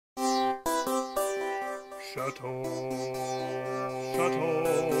Château. Château.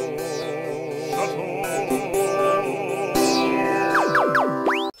 Château.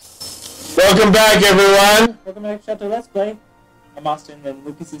 Welcome back, everyone! Welcome back to Château Let's Play. I'm Austin and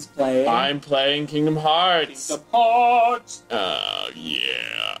Lucas is playing. I'm playing Kingdom Hearts. Kingdom Hearts! Oh,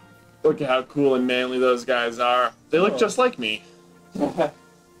 yeah. Look at how cool and manly those guys are. They look just like me.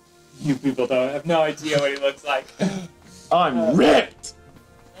 You people don't have no idea what he looks like. I'm ripped!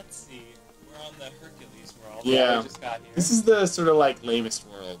 Let's see. We're on the Hercules world. Yeah. We just got here. This is the sort of, like, lamest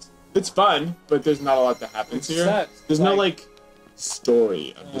world. It's fun, but there's not a lot that happens here. Sucks. There's no, like,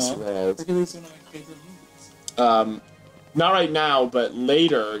 story of this world. Hercules is one of my favorite movies. Not right now, but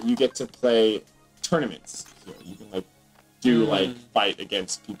later you get to play tournaments here. You can, like, do, like, fight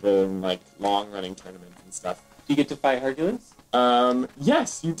against people in, like, long-running tournaments and stuff. Do you get to fight Hercules?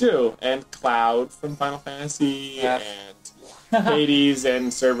 Yes, you do. And Cloud from Final Fantasy, Yeah. and Hades,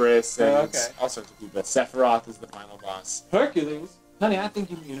 and Cerberus, and okay. all sorts of people. Sephiroth is the final boss. Hercules? Honey, I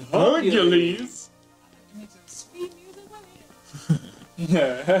think you mean Hercules. Make some sweet music with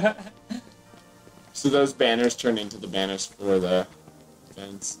it. So those banners turn into the banners for the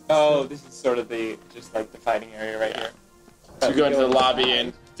events. Oh, this is sort of just like the fighting area right here. So we go into the lobby,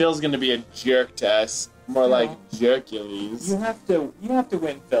 and Phil's gonna be a jerk to us. More like Jercules. You have to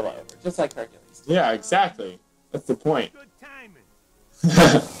win Phil over, just like Hercules. Yeah, exactly. That's the point. Good timing.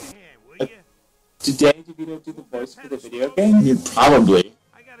 Did Danny DeVito do the voice for the video game? You'd probably.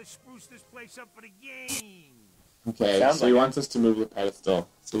 I gotta spruce this place up for the game. Okay, Sounds so he like wants us to move the pedestal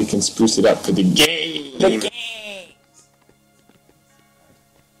so we can spruce it up for the game. The game!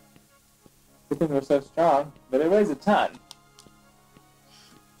 Good thing we're so strong, but it weighs a ton.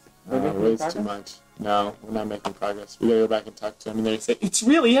 It weighs too much. No, we're not making progress. We gotta go back and talk to him, and they say, it's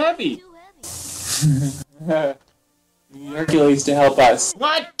really heavy! We need Hercules to help us.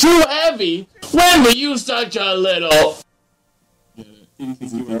 What? Too heavy? When were you such a little... Do you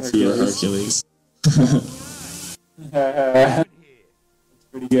think you were Hercules. That's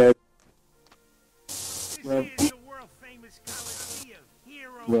pretty good. This is the world-famous Coliseum.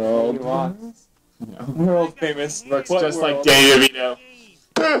 Hero. World. World famous. Looks What just world? like Danny DeVito.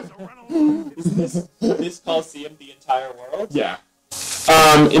 Is this Coliseum the entire world? Yeah.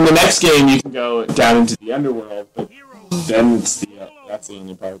 In the next game, you can go down into the underworld, but then it's that's the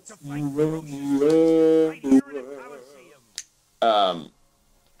only part.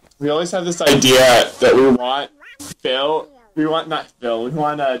 We always have this idea that we want we want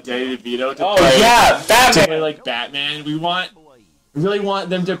Danny DeVito to play like Batman. We really want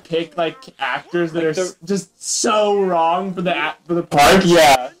them to pick like actors that are just so wrong for the part.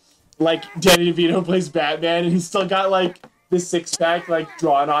 Yeah. Like Danny DeVito plays Batman, and he's still got like the six-pack like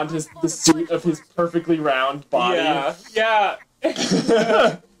drawn onto the suit of his perfectly round body. Yeah.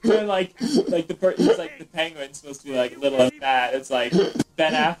 And like he's like the Penguin's supposed to be like little and fat. It's like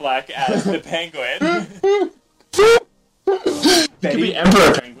Ben Affleck as the Penguin. He could be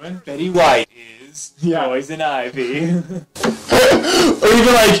Emperor Penguin. Betty White is Poison Ivy. Or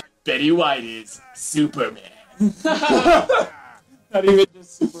even like Betty White is Superman. Not even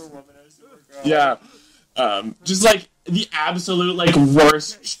just Superwoman or Supergirl. Yeah. Just like the absolute like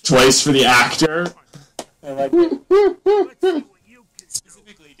worst choice for the actor. I like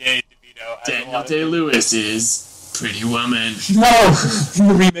specifically Danny DeVito. Daniel Day-Lewis is Pretty Woman. No!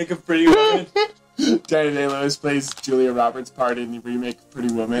 The remake of Pretty Woman. Danny Day-Lewis plays Julia Roberts' part in the remake of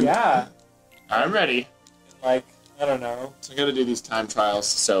Pretty Woman. Yeah. I'm ready. Like, I don't know. So I gotta do these time trials,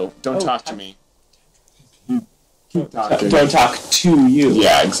 so don't talk to me. Keep talking. Don't talk to you.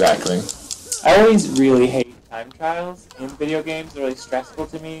 Yeah, exactly. I always really hate time trials in video games. They're really stressful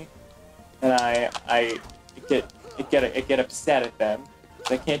to me, and I get upset at them.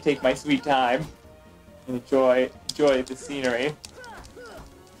 I can't take my sweet time and enjoy the scenery.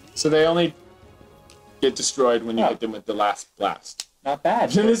 So they only get destroyed when you hit them with the last blast. Not bad.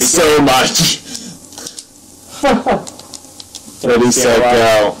 It's so much. Ready, set,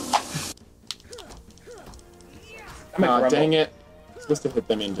 go. Oh, dang it. I'm supposed to hit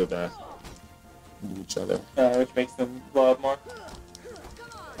them into each other. Which makes them blow up more.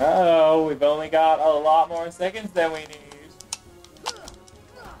 Uh-oh, we've only got a lot more seconds than we need.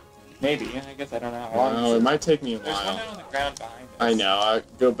 Maybe. I guess I don't know how long. No, it might take me a There's one while. down on the ground behind us. I know, I'll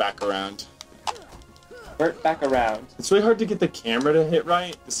go back around. Vert back around. It's really hard to get the camera to hit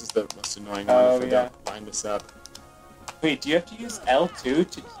right. This is the most annoying one if I don't line this up. Wait, do you have to use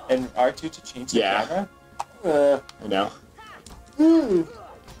L2 and R2 to change the camera? I know. Ooh.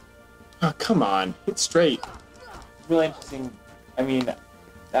 Oh, come on. Hit straight. It's really interesting. I mean,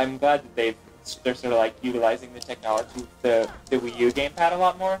 I'm glad that they've they're sort of like utilizing the technology, the Wii U gamepad a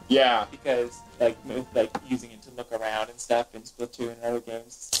lot more. Yeah. Because like using it to look around and stuff in Splatoon and other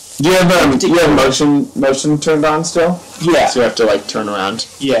games. Do you have motion turned on still? Yeah. So you have to like turn around.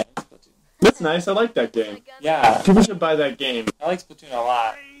 Yeah. That's nice. I like that game. Yeah. People should buy that game. I like Splatoon a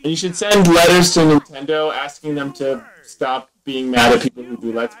lot. And you should send letters to Nintendo asking them to stop being mad at people who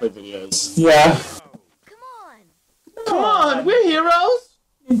do Let's Play videos. Yeah. Come on, we're heroes.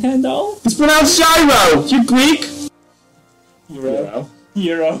 Nintendo. It's pronounced gyro. You Greek. Hero.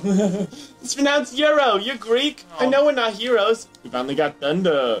 It's pronounced Euro. You're Greek. Oh. I know we're not heroes. We finally got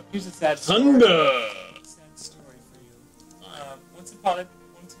thunder. Here's a sad story. Thunder. Sad story for you. Once upon a time,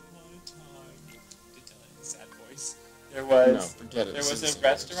 to tell it in a sad voice, there was a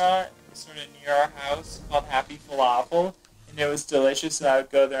restaurant sort of near our house called Happy Falafel, and it was delicious. And I would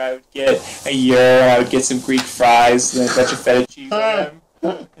go there. I would get a euro. I would get some Greek fries and a bunch of feta cheese on them.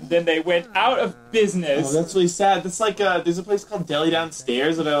 And then they went out of business. Oh, that's really sad. That's like there's a place called Deli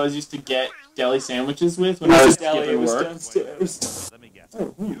downstairs that I always used to get deli sandwiches with when I was skipping work. Downstairs. Let me guess.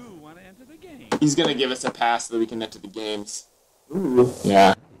 You want to enter the game? He's gonna give us a pass so that we can enter the games. Ooh.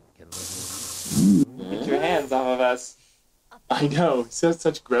 Yeah. Get your hands off of us. I know. He has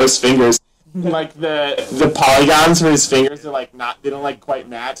such gross fingers. Like the polygons for his fingers are like they don't like quite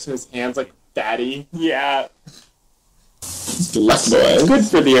match. So his hands like fatty. Yeah. Luck boy. Good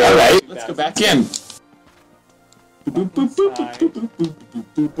for the all right. Let's go back in. Boop, boop, boop, boop, boop, boop, boop, boop,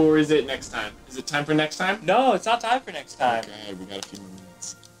 boop. Or is it next time? Is it time for next time? No, it's not time for next time. Okay, we got a few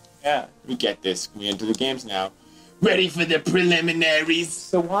minutes. Yeah. We get this. We enter the games now. Ready for the preliminaries.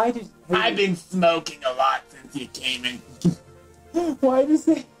 So why did I've been smoking a lot since you came in. Why does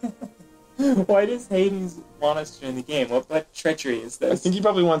Hades want us to in the game? What treachery is this? I think he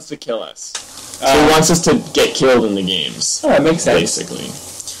probably wants to kill us. So he wants us to get killed in the games. Oh, that makes sense. Basically.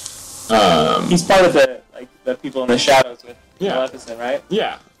 He's part of the people in the shadows with Maleficent, right?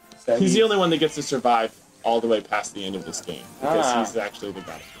 Yeah. So He's the only one that gets to survive all the way past the end of this game. Because he's actually the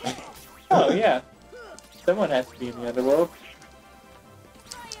guy. Oh, yeah. Someone has to be in the underworld.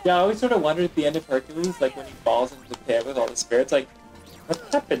 Yeah, I always sort of wondered at the end of Hercules, like when he falls into the pit with all the spirits, like, what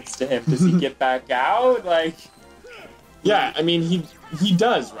happens to him? Does he get back out? Like... Yeah, I mean, he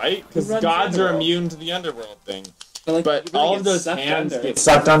does, right? Because gods are immune to the underworld thing. But really all of those hands get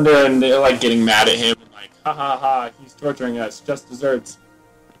sucked under, and they're like getting mad at him, and like, ha ha ha, he's torturing us, just desserts.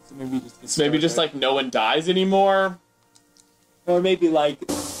 So maybe just like no one dies anymore. Or maybe like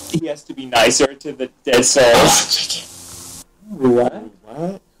he has to be nicer to the dead souls. What?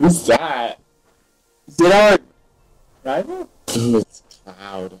 What? Who's that? Is it our rival? Ooh, it's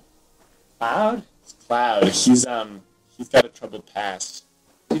Cloud. Cloud? It's Cloud. He's got a troubled past.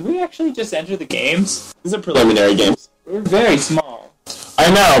 Did we actually just enter the games? These are preliminary games. We're very small. I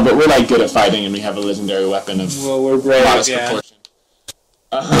know, but we're like good at fighting, and we have a legendary weapon of we're brave, modest proportion.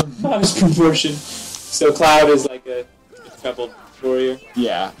 Modest proportion. So Cloud is like a troubled warrior.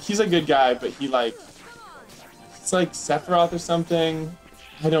 Yeah, he's a good guy, but he's like Sephiroth or something.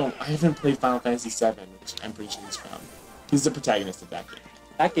 I haven't played Final Fantasy VII, which I'm pretty sure he's from. He's the protagonist of that game.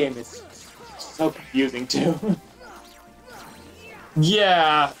 That game is so confusing too.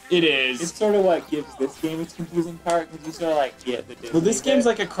 Yeah, it is. It's sort of what gives this game its confusing part, because you sort of like get the Disney. Well, this game's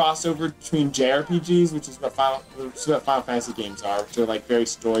like a crossover between JRPGs, which is what Final Fantasy games are, which are like very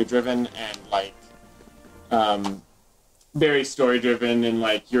story driven and like very story driven, and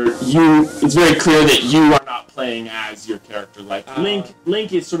like it's very clear that you are not playing as your character. Like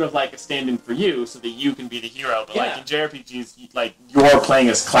Link is sort of like a stand-in for you, so that you can be the hero. But like in JRPGs, like you're playing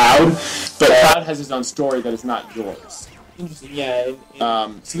as Cloud, but Cloud has his own story that is not yours. Interesting, yeah.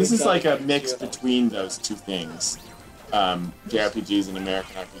 So this is like a mix between those two things, JRPGs and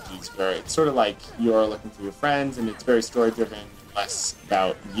American RPGs, where it's sort of like you're looking for your friends, and it's very story driven, less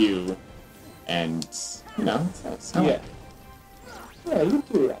about you, and that's how Yeah, you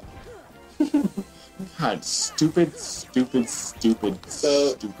do that. God, stupid. So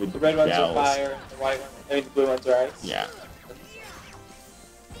The red ones bells. are fire, and the white ones, the blue ones are ice. Yeah.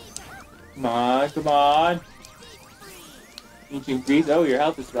 Come on. Ancient Greece. Oh, your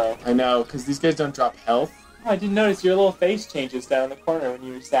health is low. I know, because these guys don't drop health. Oh, I didn't notice your little face changes down in the corner when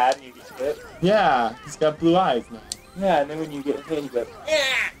you were sad and you get hit. Yeah, he's got blue eyes now. Yeah, and then when you get hit, you go,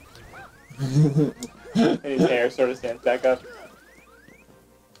 and his hair sort of stands back up.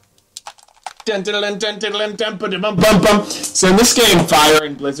 So in this game, Fire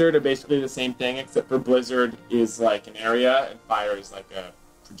and Blizzard are basically the same thing, except for Blizzard is like an area, and Fire is like a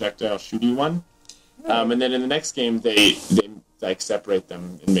projectile shooty one. And then in the next game, they like separate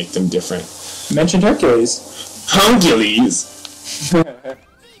them and make them different. You mentioned Hercules. Hercules.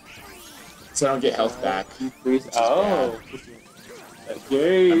 So I don't get health back. Oh.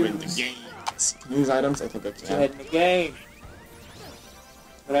 I'm in the games. Can I use items? I think I Go can. ahead in the game.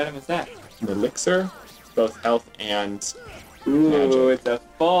 What item is that? An elixir, both health and Ooh, magic. it's a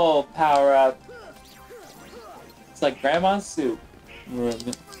full power up. It's like grandma's soup.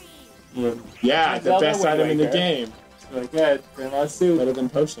 Yeah, the Zelda best Wind item in the Waker. game. It's really good. Grandma's soup. Better than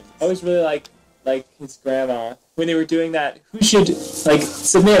potions. I always really like his grandma when they were doing that. Who should like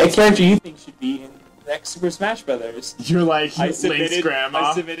submit a character you think should be in the next Super Smash Brothers? You're like Link's grandma.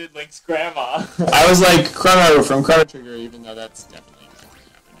 I submitted Link's grandma. I was like Chrono from Chrono Trigger, even though that's definitely not going to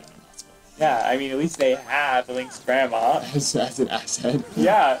happen. Yeah, I mean at least they have Link's grandma. As an asset.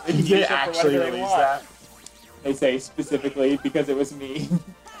 Yeah, they can Did they use it for actually whatever they release want. that? They say specifically because it was me.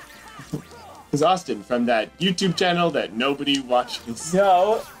 Because Austin, from that YouTube channel that nobody watches.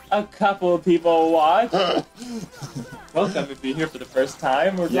 No, a couple of people watch. Welcome if you're here for the first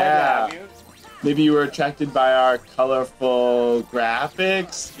time. We're glad to have you. Maybe you were attracted by our colorful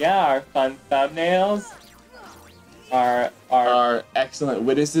graphics, Yeah, our fun thumbnails, our excellent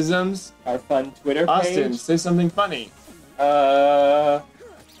witticisms. fun Twitter Austin, page. say something funny.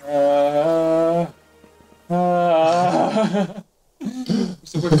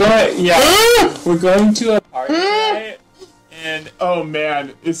 So we're going to a party tonight, and Oh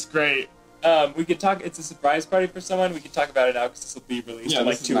man, it's great. we could talk. It's a surprise party for someone. We could talk about it now because this will be released in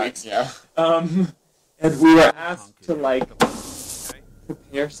like this is 2 not- weeks. Yeah. And we were asked to like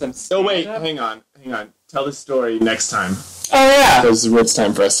prepare some. Oh wait, stand-up. hang on. Tell the story next time. Oh yeah, Because it's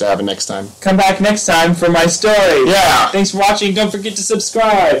time for us to have it next time. come back next time for my story. Yeah. Thanks for watching. Don't forget to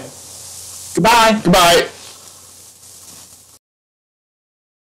subscribe. Goodbye. Goodbye.